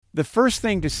The first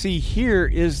thing to see here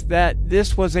is that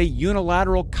this was a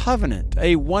unilateral covenant,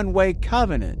 a one-way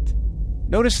covenant.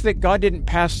 Notice that God didn't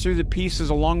pass through the pieces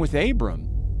along with Abram.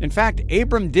 In fact,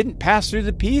 Abram didn't pass through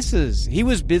the pieces. He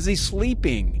was busy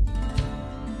sleeping.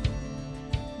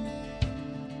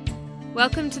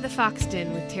 Welcome to the Fox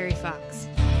Den with Terry Fox.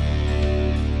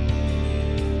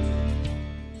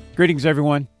 Greetings,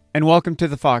 everyone, and welcome to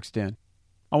the Fox Den.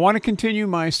 I want to continue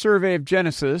my survey of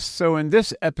Genesis, so in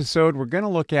this episode we're going to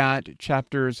look at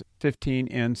chapters 15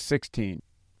 and 16.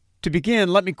 To begin,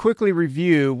 let me quickly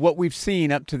review what we've seen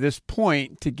up to this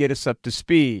point to get us up to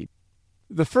speed.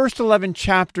 The first 11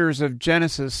 chapters of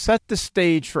Genesis set the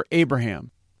stage for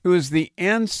Abraham, who is the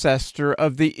ancestor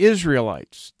of the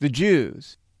Israelites, the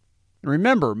Jews.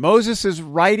 Remember, Moses is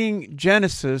writing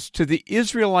Genesis to the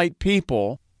Israelite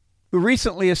people who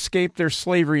recently escaped their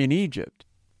slavery in Egypt.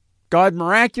 God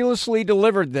miraculously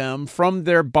delivered them from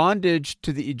their bondage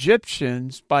to the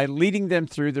Egyptians by leading them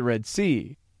through the Red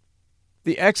Sea.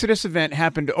 The Exodus event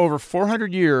happened over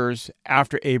 400 years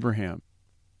after Abraham.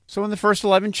 So in the first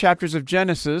 11 chapters of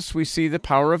Genesis, we see the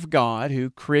power of God who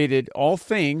created all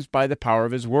things by the power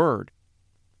of His Word.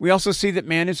 We also see that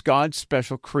man is God's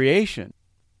special creation.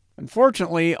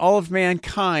 Unfortunately, all of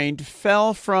mankind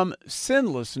fell from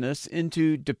sinlessness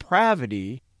into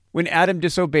depravity when Adam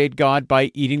disobeyed God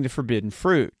by eating the forbidden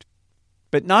fruit.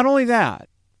 But not only that,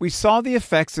 we saw the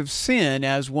effects of sin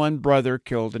as one brother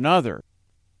killed another.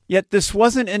 Yet this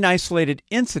wasn't an isolated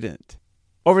incident.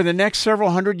 Over the next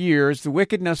several hundred years, the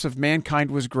wickedness of mankind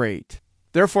was great.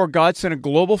 Therefore, God sent a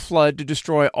global flood to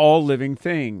destroy all living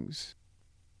things.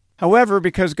 However,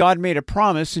 because God made a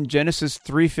promise in Genesis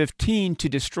 3:15 to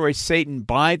destroy Satan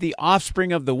by the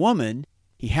offspring of the woman,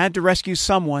 He had to rescue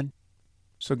someone.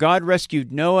 So God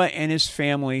rescued Noah and his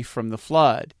family from the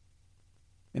flood.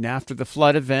 And after the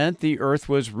flood event, the earth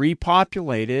was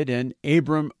repopulated and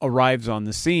Abram arrives on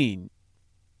the scene.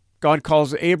 God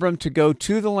calls Abram to go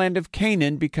to the land of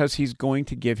Canaan because He's going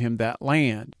to give him that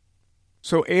land.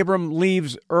 So Abram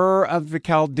leaves Ur of the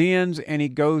Chaldeans and he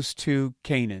goes to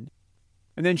Canaan.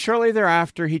 And then shortly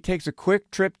thereafter, he takes a quick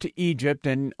trip to Egypt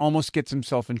and almost gets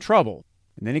himself in trouble.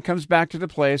 And then he comes back to the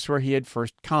place where he had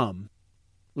first come.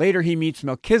 Later, he meets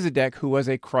Melchizedek, who was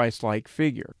a Christ-like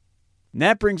figure. And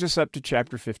that brings us up to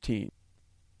chapter 15.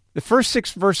 The first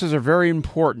 6 verses are very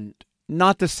important,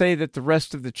 not to say that the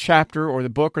rest of the chapter or the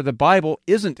book or the Bible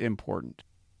isn't important.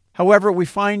 However, we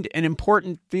find an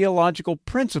important theological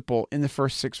principle in the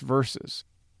first 6 verses.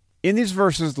 In these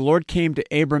verses, the Lord came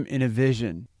to Abram in a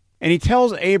vision, and He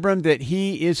tells Abram that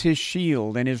he is his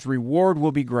shield and his reward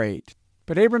will be great.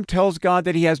 But Abram tells God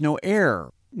that he has no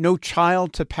heir, no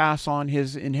child to pass on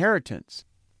his inheritance.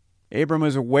 Abram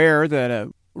is aware that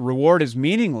a reward is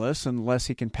meaningless unless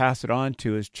he can pass it on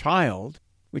to his child,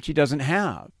 which he doesn't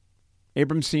have.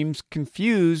 Abram seems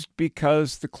confused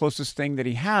because the closest thing that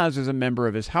he has is a member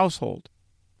of his household.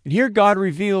 And here God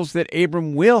reveals that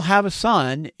Abram will have a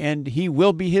son and he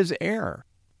will be his heir.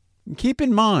 And keep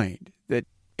in mind that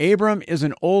Abram is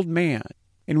an old man,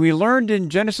 and we learned in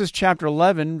Genesis chapter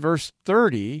 11, verse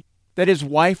 30, that his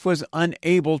wife was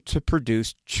unable to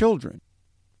produce children.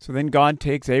 So then God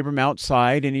takes Abram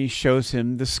outside and He shows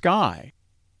him the sky.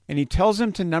 And He tells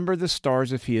him to number the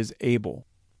stars if he is able.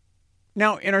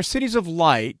 Now, in our cities of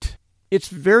light, it's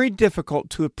very difficult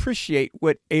to appreciate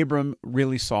what Abram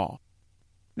really saw.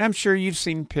 And I'm sure you've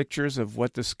seen pictures of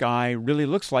what the sky really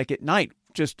looks like at night,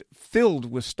 just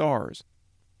filled with stars.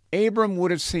 Abram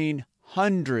would have seen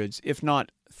hundreds, if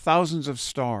not thousands of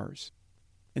stars.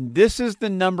 And this is the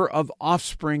number of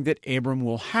offspring that Abram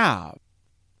will have.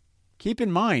 Keep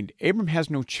in mind, Abram has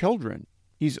no children.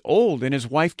 He's old and his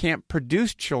wife can't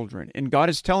produce children. And God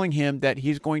is telling him that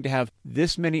he's going to have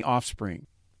this many offspring.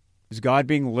 Is God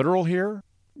being literal here?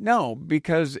 No,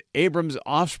 because Abram's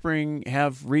offspring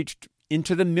have reached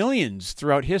into the millions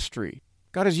throughout history.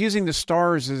 God is using the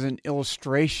stars as an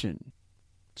illustration.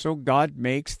 So God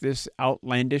makes this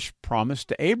outlandish promise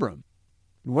to Abram.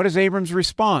 And what is Abram's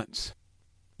response?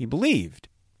 He believed.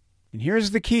 And here's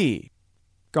the key.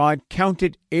 God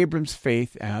counted Abram's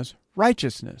faith as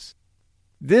righteousness.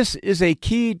 This is a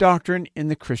key doctrine in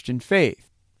the Christian faith.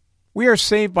 We are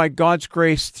saved by God's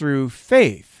grace through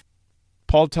faith.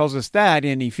 Paul tells us that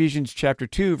in Ephesians chapter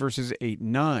 2, verses 8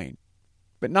 and 9.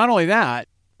 But not only that,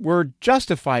 we're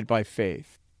justified by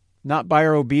faith, not by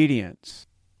our obedience.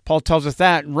 Paul tells us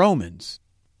that in Romans.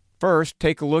 First,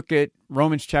 take a look at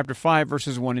Romans chapter 5,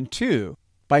 verses 1 and 2.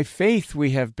 By faith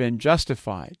we have been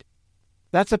justified.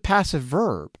 That's a passive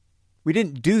verb. We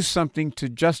didn't do something to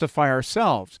justify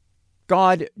ourselves.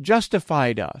 God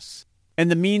justified us. And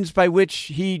the means by which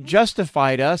He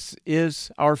justified us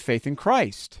is our faith in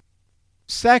Christ.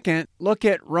 Second, look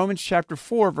at Romans chapter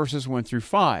 4, verses 1 through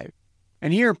 5.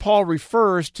 And here Paul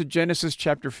refers to Genesis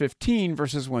chapter 15,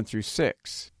 verses 1 through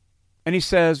 6. And he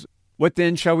says, "What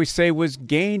then shall we say was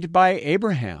gained by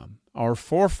Abraham, our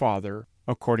forefather,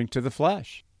 according to the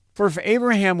flesh? For if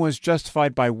Abraham was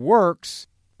justified by works,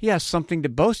 he has something to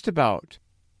boast about,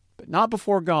 but not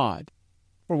before God.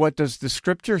 For what does the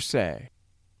Scripture say?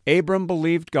 Abram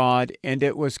believed God, and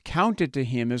it was counted to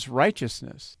him as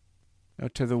righteousness. Now,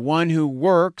 to the one who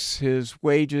works, his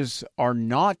wages are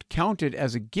not counted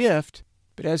as a gift,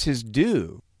 but as his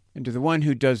due. And to the one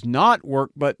who does not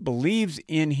work, but believes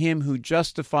in him who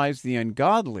justifies the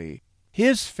ungodly,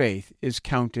 his faith is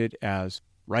counted as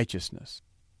righteousness."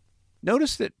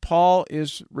 Notice that Paul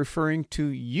is referring to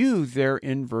you there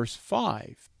in verse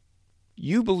 5.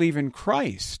 You believe in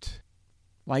Christ.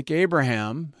 Like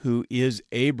Abraham, who is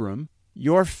Abram,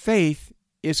 your faith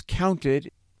is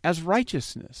counted as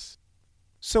righteousness.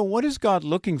 So what is God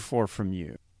looking for from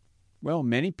you? Well,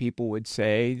 many people would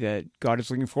say that God is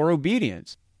looking for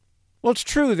obedience. Well, it's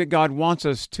true that God wants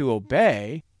us to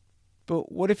obey,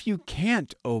 but what if you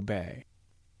can't obey?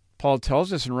 Paul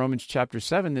tells us in Romans chapter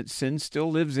 7 that sin still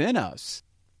lives in us.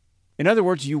 In other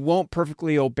words, you won't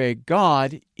perfectly obey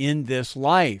God in this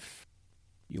life.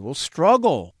 You will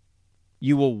struggle.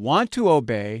 You will want to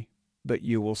obey, but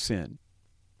you will sin.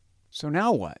 So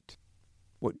now what?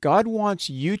 What God wants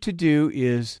you to do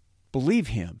is believe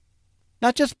Him.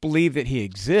 Not just believe that He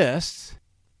exists.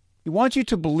 He wants you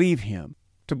to believe Him,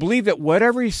 to believe that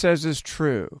whatever He says is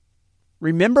true.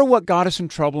 Remember what got us in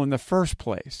trouble in the first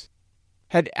place.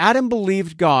 Had Adam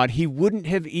believed God, he wouldn't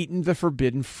have eaten the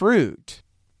forbidden fruit.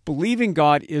 Believing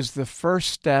God is the first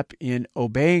step in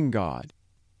obeying God.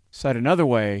 Said another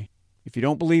way, if you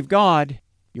don't believe God,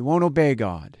 you won't obey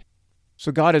God.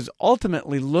 So God is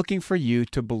ultimately looking for you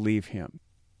to believe Him.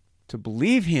 To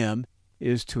believe Him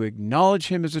is to acknowledge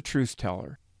Him as a truth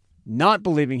teller. Not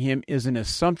believing Him is an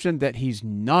assumption that He's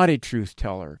not a truth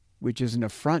teller, which is an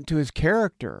affront to His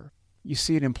character. You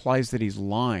see, it implies that He's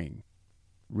lying.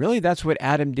 Really, that's what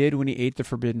Adam did when he ate the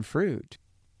forbidden fruit.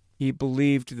 He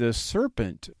believed the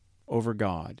serpent over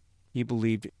God. He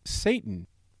believed Satan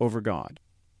over God.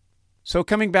 So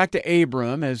coming back to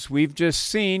Abram, as we've just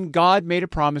seen, God made a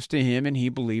promise to him and he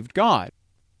believed God.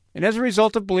 And as a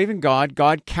result of believing God,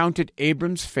 God counted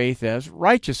Abram's faith as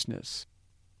righteousness.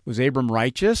 Was Abram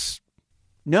righteous?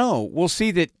 No. We'll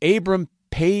see that Abram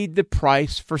paid the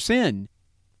price for sin.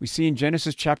 We see in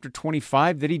Genesis chapter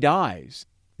 25 that he dies.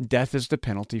 Death is the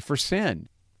penalty for sin.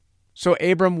 So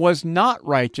Abram was not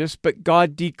righteous, but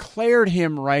God declared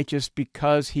him righteous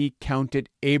because he counted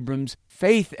Abram's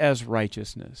faith as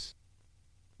righteousness.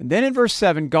 And then in verse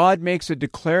 7, God makes a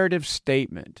declarative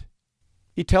statement.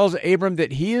 He tells Abram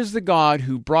that he is the God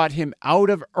who brought him out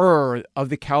of Ur of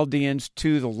the Chaldeans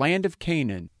to the land of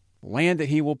Canaan, land that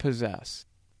he will possess.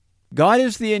 God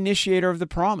is the initiator of the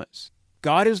promise.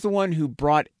 God is the one who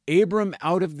brought Abram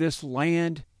out of this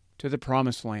land to the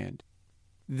promised land.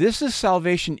 This is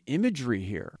salvation imagery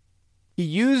here. He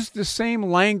used the same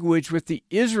language with the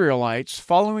Israelites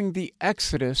following the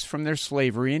Exodus from their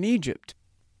slavery in Egypt.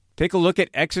 Take a look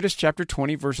at Exodus chapter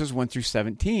 20, verses 1 through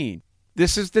 17.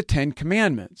 This is the Ten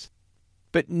Commandments.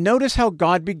 But notice how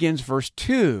God begins verse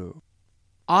 2.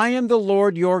 I am the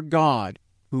Lord your God,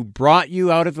 who brought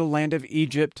you out of the land of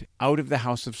Egypt, out of the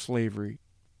house of slavery.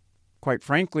 Quite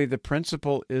frankly, the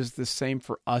principle is the same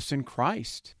for us in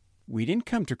Christ. We didn't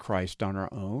come to Christ on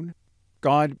our own.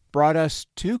 God brought us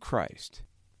to Christ.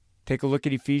 Take a look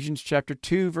at Ephesians chapter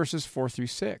 2, verses 4 through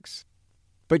 6.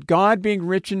 But God, being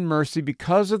rich in mercy,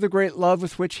 because of the great love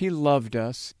with which He loved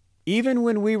us, even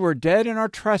when we were dead in our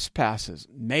trespasses,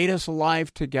 made us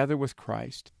alive together with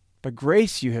Christ. By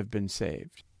grace you have been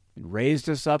saved, and raised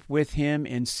us up with Him,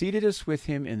 and seated us with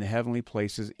Him in the heavenly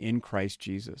places in Christ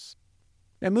Jesus.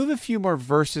 Now move a few more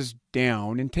verses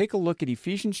down and take a look at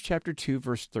Ephesians chapter 2,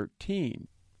 verse 13.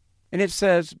 And it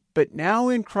says, But now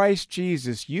in Christ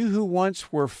Jesus, you who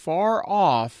once were far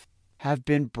off have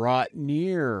been brought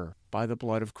near by the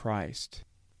blood of Christ.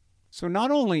 So not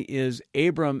only is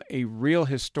Abram a real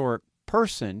historic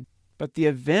person, but the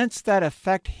events that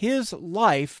affect his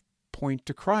life point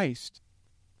to Christ.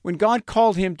 When God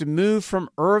called him to move from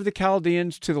Ur of the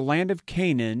Chaldeans to the land of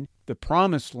Canaan, the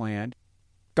promised land,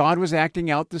 God was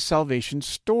acting out the salvation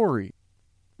story.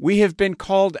 We have been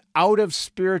called out of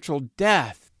spiritual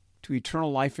death to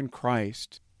eternal life in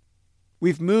Christ.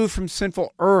 We've moved from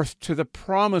sinful earth to the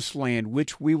promised land,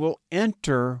 which we will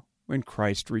enter when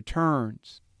Christ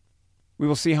returns. We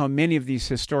will see how many of these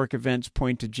historic events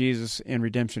point to Jesus and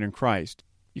redemption in Christ.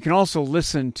 You can also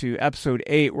listen to episode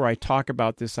 8 where I talk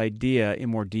about this idea in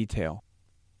more detail.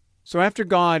 So after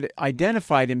God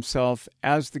identified himself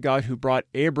as the God who brought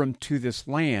Abram to this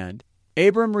land,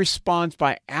 Abram responds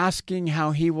by asking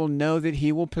how he will know that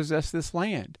he will possess this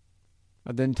land.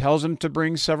 God then tells him to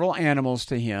bring several animals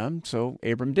to him, so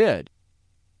Abram did.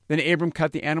 Then Abram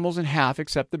cut the animals in half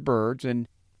except the birds and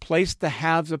placed the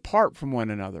halves apart from one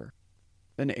another.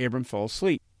 Then Abram fell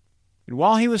asleep. And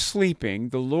while he was sleeping,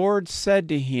 the Lord said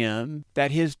to him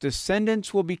that his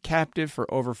descendants will be captive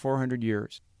for over 400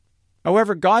 years.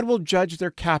 However, God will judge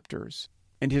their captors,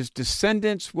 and his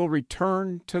descendants will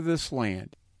return to this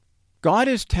land. God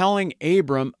is telling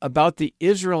Abram about the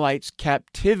Israelites'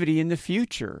 captivity in the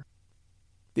future.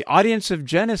 The audience of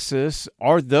Genesis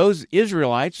are those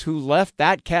Israelites who left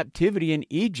that captivity in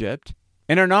Egypt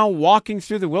and are now walking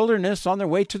through the wilderness on their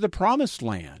way to the Promised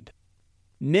Land.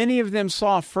 Many of them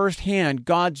saw firsthand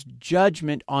God's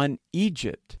judgment on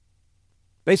Egypt.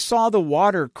 They saw the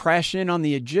water crash in on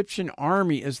the Egyptian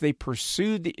army as they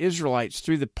pursued the Israelites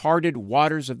through the parted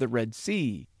waters of the Red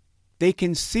Sea. They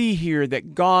can see here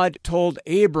that God told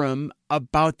Abram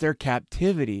about their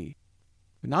captivity.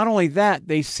 But not only that,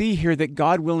 they see here that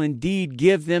God will indeed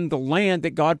give them the land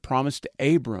that God promised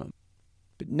to Abram.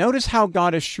 But notice how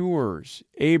God assures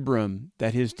Abram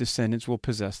that his descendants will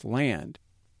possess the land.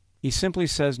 He simply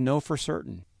says no for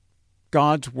certain.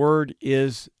 God's word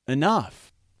is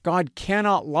enough. God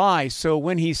cannot lie, so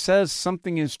when he says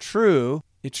something is true,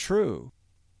 it's true.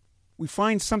 We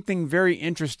find something very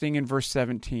interesting in verse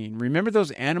 17. Remember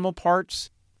those animal parts?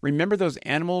 Remember those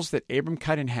animals that Abram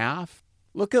cut in half?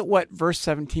 Look at what verse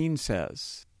 17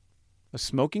 says. A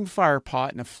smoking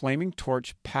firepot and a flaming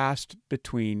torch passed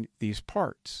between these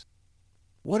parts.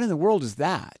 What in the world is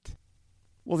that?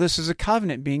 Well, this is a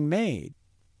covenant being made.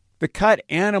 The cut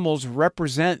animals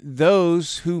represent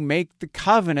those who make the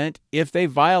covenant if they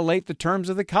violate the terms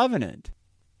of the covenant.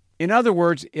 In other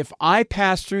words, if I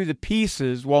pass through the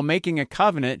pieces while making a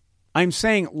covenant, I'm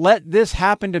saying, let this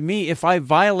happen to me if I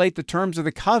violate the terms of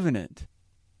the covenant.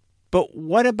 But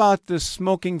what about the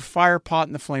smoking firepot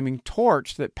and the flaming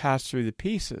torch that pass through the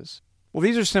pieces? Well,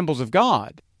 these are symbols of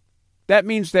God. That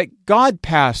means that God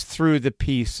passed through the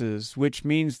pieces, which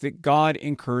means that God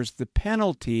incurs the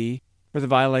penalty for the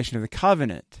violation of the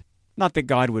covenant. Not that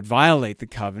God would violate the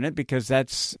covenant, because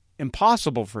that's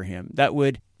impossible for him. That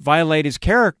would violate his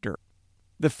character.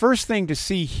 The first thing to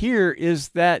see here is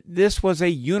that this was a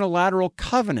unilateral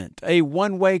covenant, a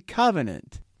one-way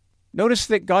covenant. Notice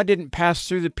that God didn't pass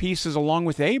through the pieces along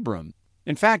with Abram.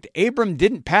 In fact, Abram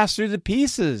didn't pass through the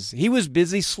pieces. He was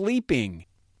busy sleeping.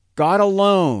 God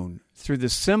alone, through the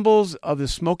symbols of the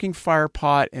smoking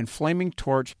firepot and flaming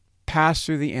torch, passed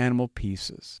through the animal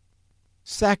pieces.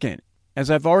 Second,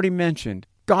 as I've already mentioned,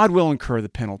 God will incur the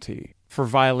penalty for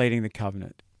violating the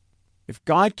covenant. If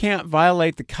God can't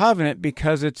violate the covenant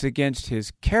because it's against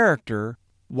his character,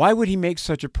 why would he make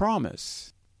such a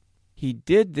promise? He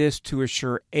did this to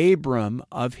assure Abram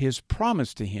of his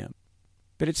promise to him.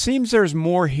 But it seems there's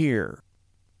more here.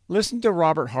 Listen to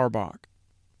Robert Harbach.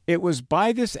 It was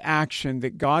by this action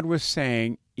that God was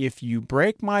saying, if you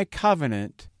break my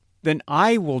covenant, then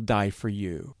I will die for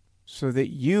you, so that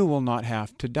you will not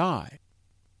have to die.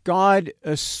 God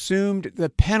assumed the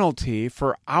penalty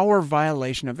for our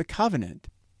violation of the covenant.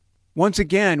 Once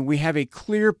again, we have a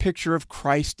clear picture of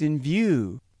Christ in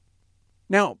view.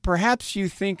 Now, perhaps you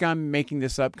think I'm making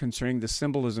this up concerning the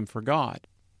symbolism for God.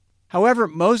 However,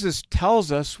 Moses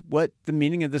tells us what the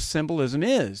meaning of the symbolism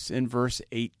is in verse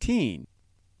 18.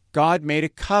 God made a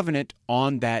covenant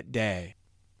on that day.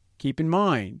 Keep in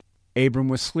mind, Abram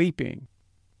was sleeping.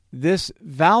 This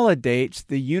validates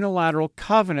the unilateral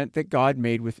covenant that God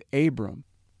made with Abram.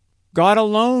 God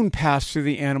alone passed through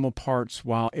the animal parts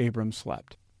while Abram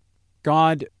slept.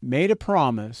 God made a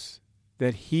promise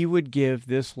that he would give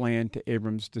this land to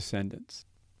Abram's descendants.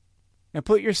 Now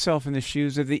put yourself in the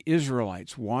shoes of the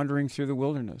Israelites wandering through the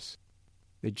wilderness.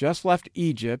 They just left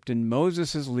Egypt, and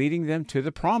Moses is leading them to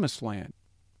the Promised Land.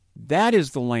 That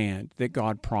is the land that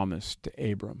God promised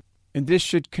to Abram. And this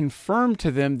should confirm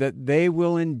to them that they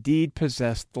will indeed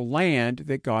possess the land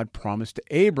that God promised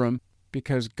to Abram,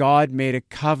 because God made a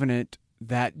covenant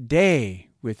that day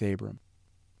with Abram.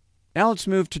 Now let's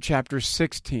move to chapter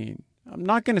 16. I'm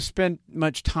not going to spend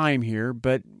much time here,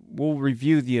 but we'll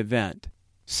review the event.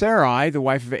 Sarai, the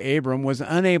wife of Abram, was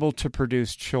unable to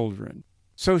produce children,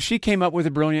 so she came up with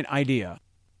a brilliant idea.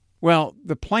 Well,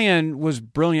 the plan was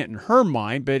brilliant in her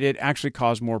mind, but it actually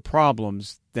caused more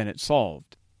problems than it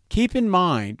solved. Keep in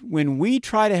mind, when we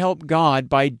try to help God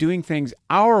by doing things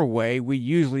our way, we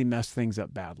usually mess things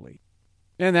up badly.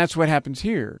 And that's what happens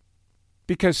here.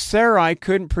 Because Sarai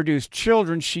couldn't produce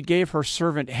children, she gave her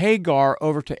servant Hagar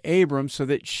over to Abram so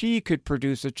that she could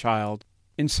produce a child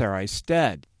in Sarai's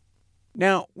stead.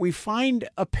 Now, we find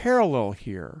a parallel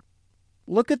here.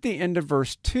 Look at the end of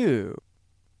verse 2.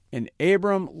 And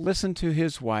Abram listened to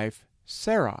his wife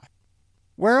Sarai.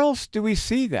 Where else do we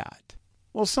see that?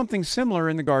 Well, something similar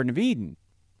in the Garden of Eden.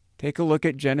 Take a look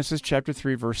at Genesis chapter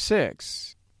 3, verse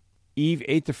 6. Eve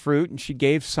ate the fruit, and she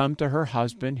gave some to her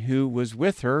husband who was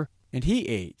with her, and he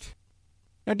ate.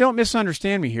 Now, don't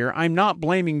misunderstand me here. I'm not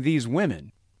blaming these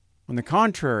women. On the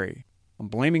contrary, I'm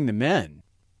blaming the men.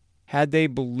 Had they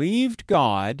believed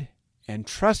God and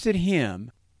trusted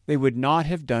Him, they would not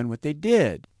have done what they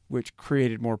did, which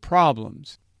created more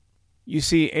problems. You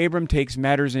see, Abram takes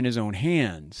matters in his own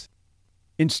hands.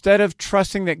 Instead of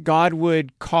trusting that God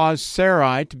would cause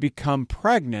Sarai to become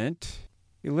pregnant,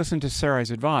 he listened to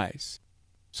Sarai's advice.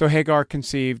 So Hagar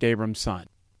conceived Abram's son.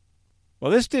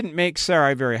 Well, this didn't make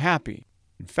Sarai very happy.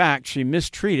 In fact, she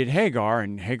mistreated Hagar,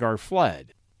 and Hagar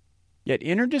fled. Yet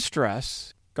in her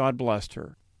distress, God blessed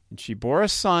her, and she bore a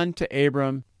son to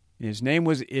Abram, and his name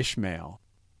was Ishmael.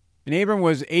 And Abram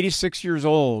was 86 years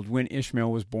old when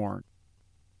Ishmael was born.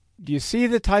 Do you see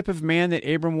the type of man that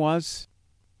Abram was?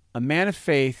 A man of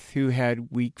faith who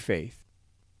had weak faith.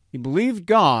 He believed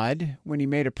God when he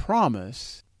made a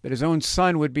promise that his own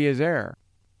son would be his heir.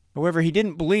 However, he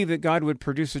didn't believe that God would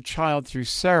produce a child through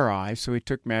Sarai, so he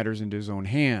took matters into his own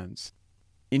hands.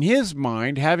 In his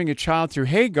mind, having a child through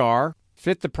Hagar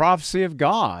fit the prophecy of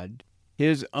God.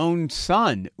 His own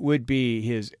son would be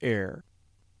his heir.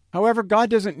 However, God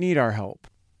doesn't need our help.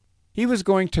 He was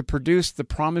going to produce the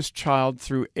promised child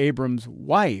through Abram's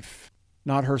wife,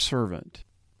 not her servant.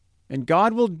 And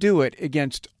God will do it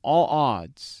against all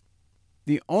odds.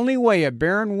 The only way a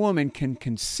barren woman can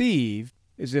conceive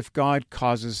is if God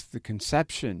causes the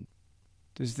conception.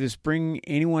 Does this bring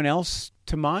anyone else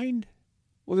to mind?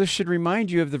 Well, this should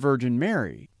remind you of the Virgin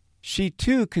Mary. She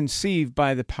too conceived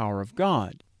by the power of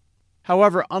God.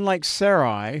 However, unlike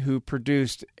Sarai, who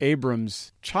produced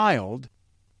Abram's child,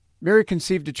 Mary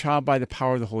conceived a child by the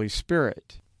power of the Holy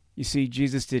Spirit. You see,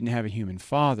 Jesus didn't have a human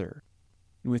father.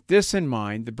 And with this in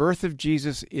mind, the birth of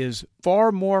Jesus is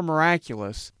far more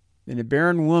miraculous than a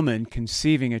barren woman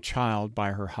conceiving a child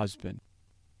by her husband.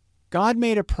 God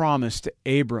made a promise to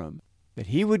Abram that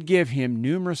he would give him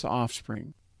numerous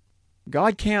offspring.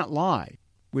 God can't lie,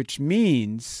 which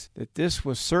means that this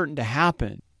was certain to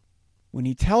happen. When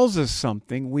he tells us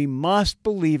something, we must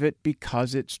believe it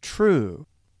because it's true.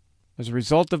 As a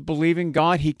result of believing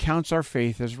God, he counts our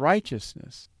faith as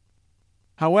righteousness.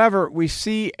 However, we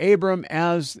see Abram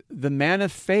as the man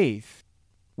of faith,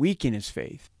 weak in his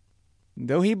faith. And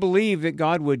though he believed that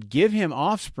God would give him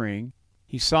offspring,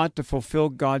 he sought to fulfill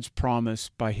God's promise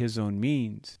by his own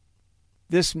means.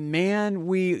 This man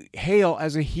we hail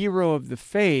as a hero of the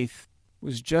faith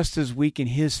was just as weak in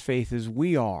his faith as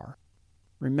we are.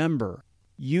 Remember,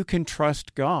 you can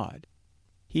trust God.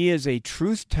 He is a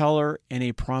truth teller and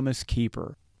a promise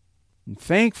keeper. And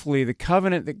thankfully, the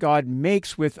covenant that God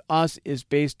makes with us is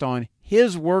based on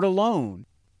His word alone,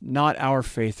 not our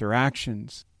faith or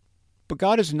actions. But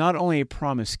God is not only a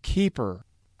promise keeper,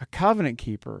 a covenant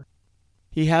keeper.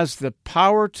 He has the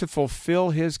power to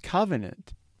fulfill His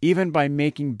covenant, even by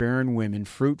making barren women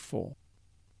fruitful.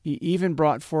 He even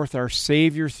brought forth our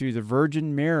Savior through the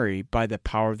Virgin Mary by the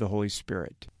power of the Holy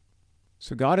Spirit.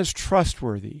 So God is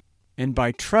trustworthy, and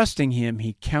by trusting Him,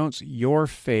 He counts your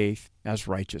faith as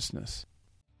righteousness.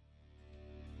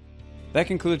 That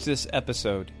concludes this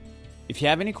episode. If you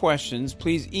have any questions,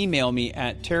 please email me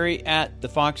at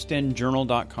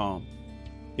terry@thefoxdenjournal.com.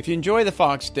 If you enjoy The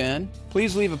Fox Den,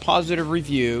 please leave a positive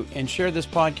review and share this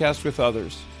podcast with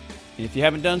others. And if you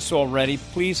haven't done so already,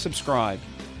 please subscribe.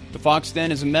 The Fox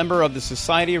Den is a member of the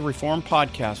Society of Reformed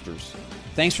Podcasters.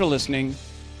 Thanks for listening,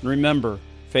 and remember,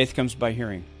 faith comes by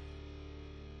hearing.